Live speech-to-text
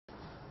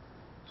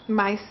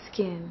My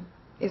skin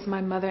is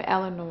my mother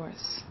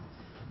Eleanor's.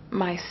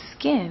 My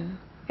skin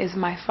is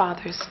my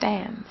father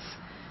Stan's.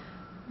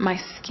 My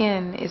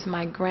skin is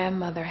my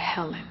grandmother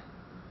Helen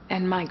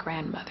and my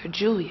grandmother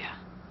Julia.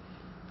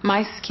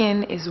 My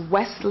skin is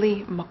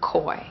Wesley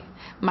McCoy,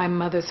 my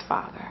mother's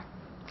father.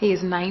 He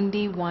is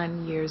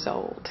 91 years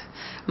old.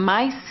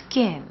 My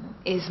skin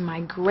is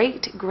my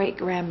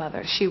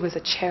great-great-grandmother. She was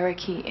a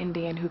Cherokee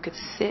Indian who could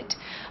sit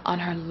on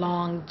her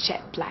long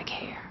jet black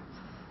hair.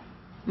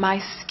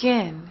 My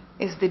skin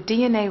is the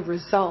DNA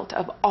result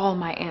of all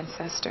my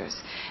ancestors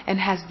and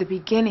has the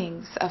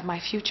beginnings of my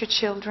future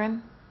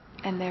children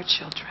and their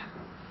children.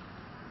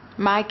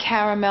 My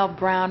caramel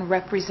brown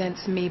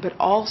represents me, but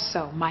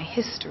also my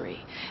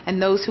history and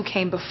those who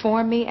came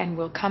before me and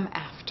will come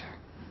after.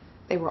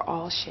 They were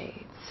all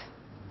shades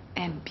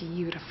and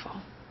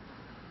beautiful.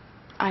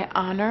 I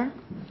honor,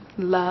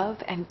 love,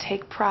 and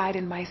take pride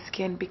in my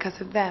skin because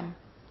of them.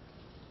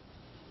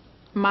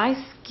 My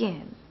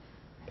skin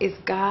is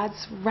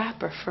God's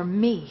wrapper for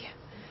me.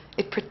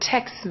 It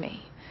protects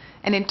me,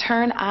 and in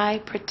turn I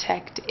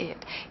protect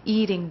it.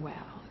 Eating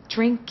well,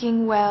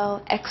 drinking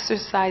well,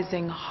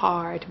 exercising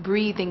hard,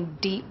 breathing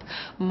deep,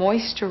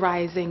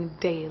 moisturizing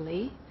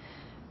daily,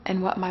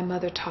 and what my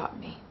mother taught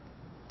me,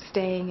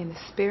 staying in the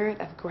spirit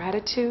of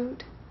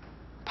gratitude,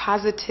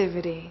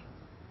 positivity,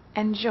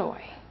 and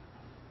joy.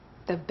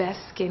 The best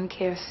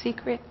skincare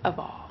secret of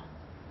all.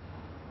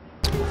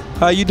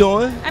 How you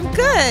doing? I'm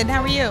good.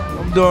 How are you?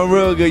 I'm doing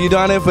real good. You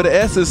down there for the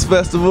Essence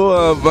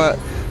Festival?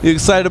 You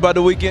excited about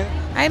the weekend?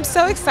 I am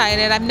so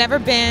excited. I've never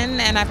been,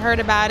 and I've heard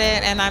about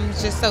it, and I'm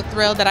just so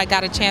thrilled that I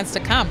got a chance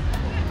to come.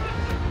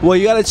 Well,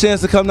 you got a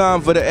chance to come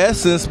down for the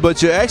Essence,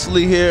 but you're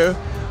actually here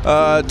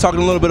talking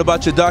a little bit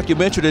about your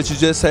documentary that you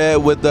just had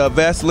with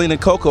Vaseline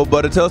and Cocoa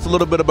Butter. Tell us a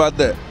little bit about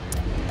that.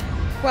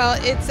 Well,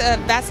 it's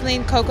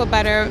Vaseline Cocoa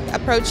Butter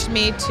approached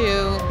me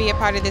to be a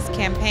part of this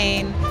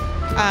campaign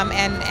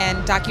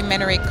and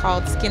documentary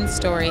called Skin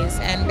Stories.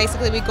 And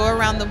basically we go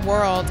around the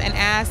world and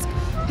ask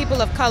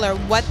people of color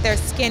what their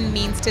skin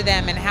means to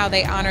them and how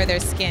they honor their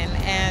skin.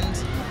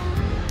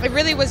 And it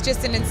really was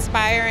just an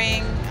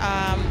inspiring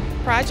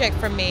project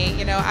for me.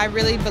 You know, I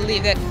really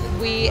believe that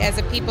we as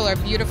a people are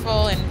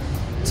beautiful, and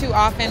too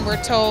often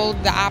we're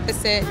told the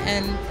opposite,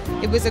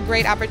 and it was a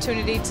great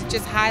opportunity to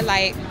just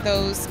highlight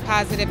those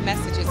positive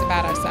messages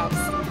about ourselves.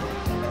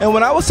 And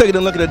when I was taking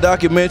a look at the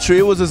documentary,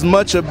 it was as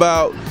much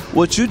about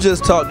what you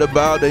just talked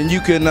about, and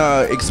you can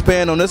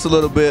expand on this a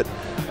little bit.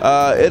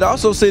 It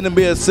also seemed to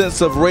be a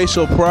sense of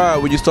racial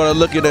pride when you started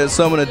looking at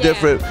some of the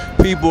different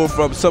people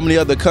from some of the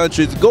other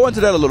countries. Go into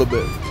that a little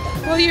bit.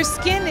 Well, your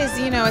skin is,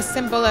 you know, a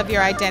symbol of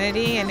your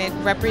identity, and it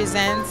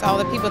represents all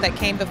the people that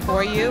came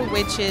before you,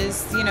 which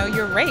is, you know,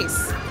 your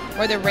race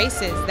or the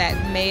races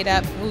that made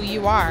up who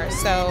you are.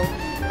 So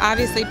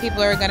obviously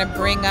people are going to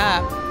bring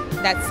up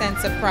that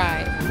sense of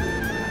pride.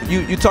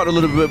 You talked a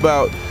little bit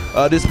about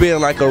this being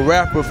like a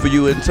wrapper for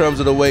you in terms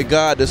of the way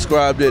God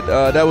described it.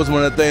 That was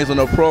one of the things on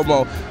the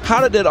promo.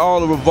 How did that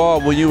all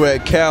evolve when you were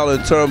at Cal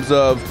in terms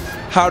of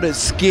how did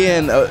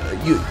skin,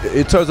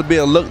 in terms of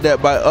being looked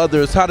at by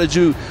others, how did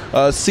you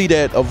see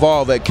that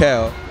evolve at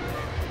Cal?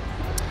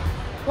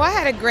 Well, I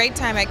had a great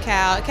time at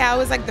Cal. Cal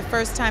was like the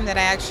first time that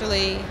I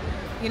actually,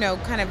 you know,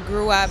 kind of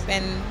grew up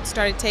and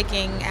started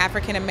taking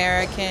African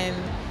American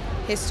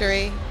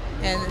history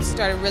and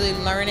started really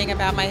learning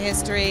about my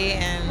history,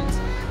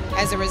 and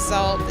as a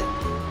result,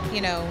 you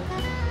know,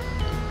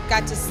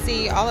 got to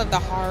see all of the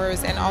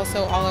horrors and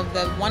also all of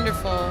the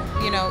wonderful,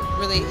 you know,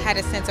 really had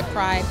a sense of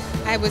pride.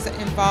 I was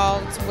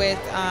involved with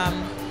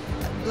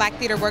Black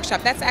Theater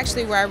Workshop. That's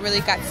actually where I really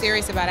got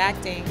serious about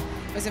acting.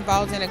 I was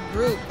involved in a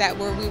group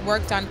where we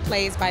worked on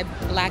plays by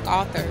Black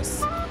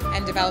authors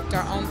and developed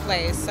our own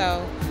plays.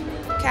 So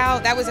Cal,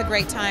 that was a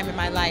great time in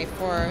my life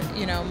for,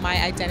 you know,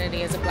 my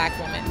identity as a Black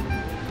woman.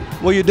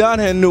 Well, you're down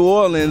here in New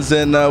Orleans,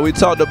 and we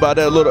talked about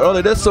that a little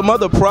earlier. There's some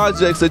other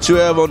projects that you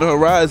have on the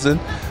horizon.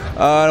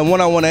 And one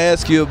I want to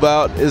ask you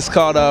about is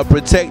called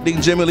Protecting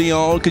Jimmy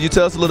Leone. Could you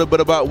tell us a little bit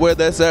about where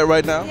that's at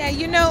right now? Yeah,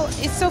 you know,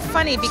 it's so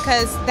funny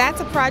because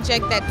that's a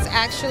project that's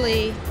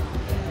actually,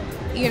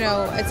 you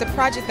know, it's a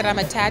project that I'm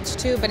attached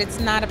to, but it's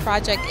not a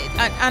project.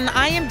 On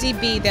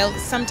IMDb,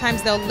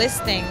 sometimes they'll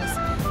list things,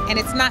 and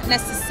it's not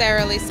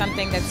necessarily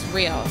something that's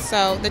real.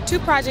 So the two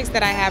projects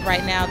that I have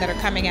right now that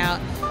are coming out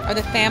are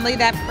The Family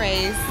That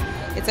Prays.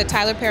 It's a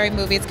Tyler Perry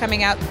movie. It's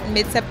coming out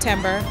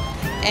mid-September,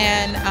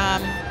 and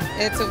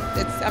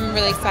I'm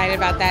really excited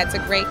about that. It's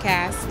a great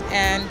cast.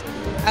 And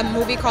a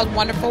movie called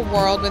Wonderful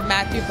World with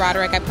Matthew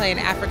Broderick. I play an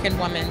African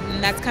woman,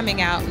 and that's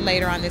coming out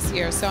later on this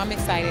year. So I'm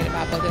excited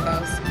about both of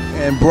those.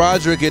 And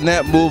Broderick in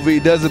that movie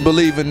doesn't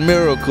believe in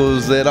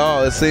miracles at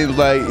all. It seems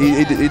like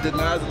he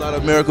denies a lot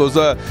of miracles.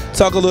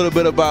 Talk a little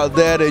bit about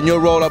that and your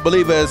role, I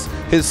believe, as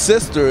his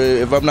sister,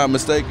 if I'm not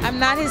mistaken. I'm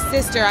not his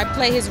sister. I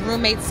play his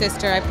roommate's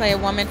sister. I play a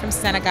woman from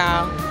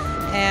Senegal.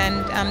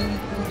 And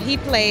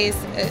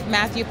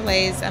Matthew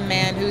plays a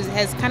man who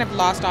has kind of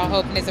lost all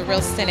hope and is a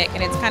real cynic,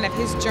 and it's kind of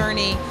his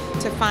journey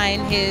to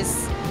find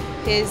his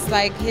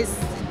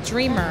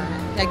dreamer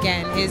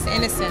again, his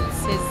innocence,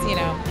 his, you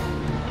know,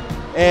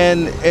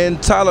 And in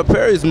Tyler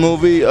Perry's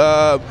movie,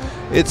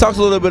 it talks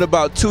a little bit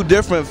about two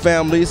different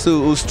families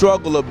who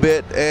struggle a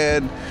bit,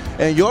 and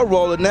your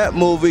role in that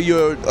movie,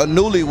 you're a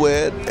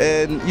newlywed,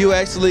 and you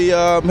actually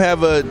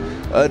have an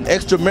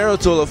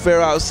extramarital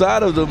affair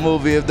outside of the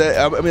movie. If that,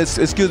 I mean,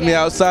 excuse me,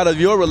 outside of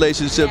your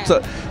relationship. Yeah.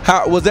 So,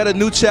 how was that a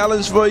new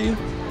challenge for you?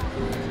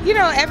 You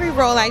know, every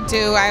role I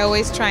do, I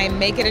always try and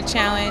make it a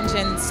challenge,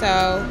 and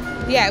so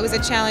yeah, it was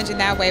a challenge in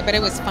that way, but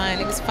it was fun.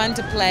 It was fun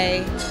to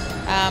play.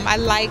 I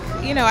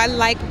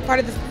like part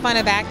of the fun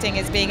of acting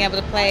is being able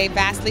to play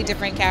vastly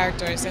different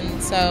characters,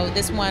 and so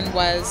this one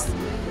was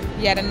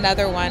yet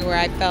another one where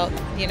I felt,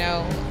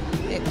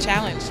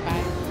 challenged by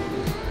it.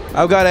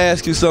 I've got to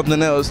ask you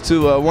something else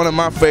too. One of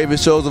my favorite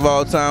shows of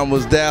all time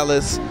was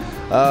Dallas.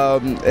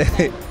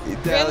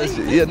 Dallas,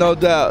 Really? yeah, no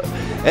doubt.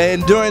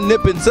 And during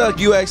Nip and Tuck,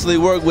 you actually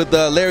worked with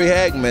Larry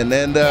Hagman,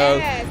 and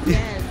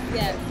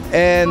Yes.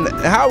 and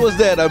how was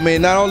that? I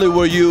mean, not only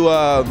were you,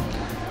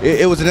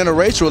 it was an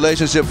interracial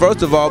relationship,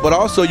 first of all, but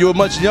also you were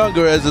much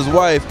younger as his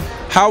wife.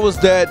 How was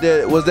that?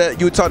 Was that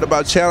you talked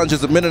about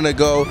challenges a minute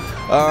ago?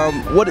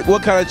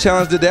 What kind of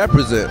challenge did that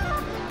present?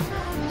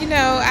 You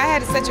know, I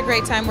had such a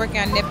great time working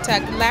on Nip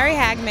Tuck. Larry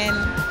Hagman,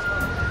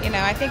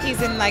 I think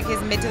he's in like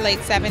his mid to late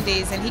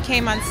 70s, and he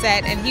came on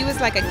set and he was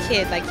like a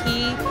kid. Like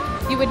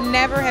you would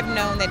never have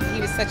known that he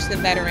was such the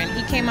veteran.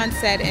 He came on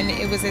set and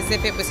it was as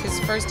if it was his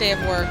first day of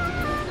work.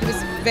 He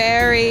was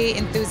very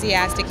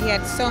enthusiastic. He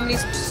had so many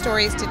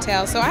stories to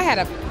tell. So I had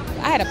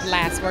a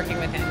blast working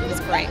with him. It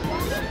was great.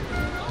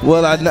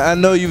 Well, I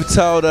know you've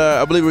taught,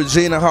 I believe,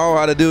 Regina Hall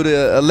how to do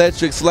the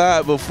electric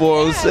slide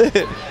before.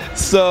 Yeah.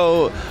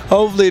 So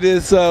hopefully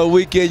this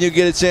weekend you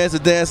get a chance to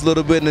dance a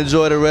little bit and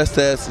enjoy the rest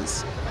of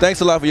Essence.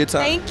 Thanks a lot for your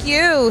time. Thank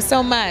you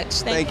so much.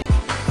 Thank you.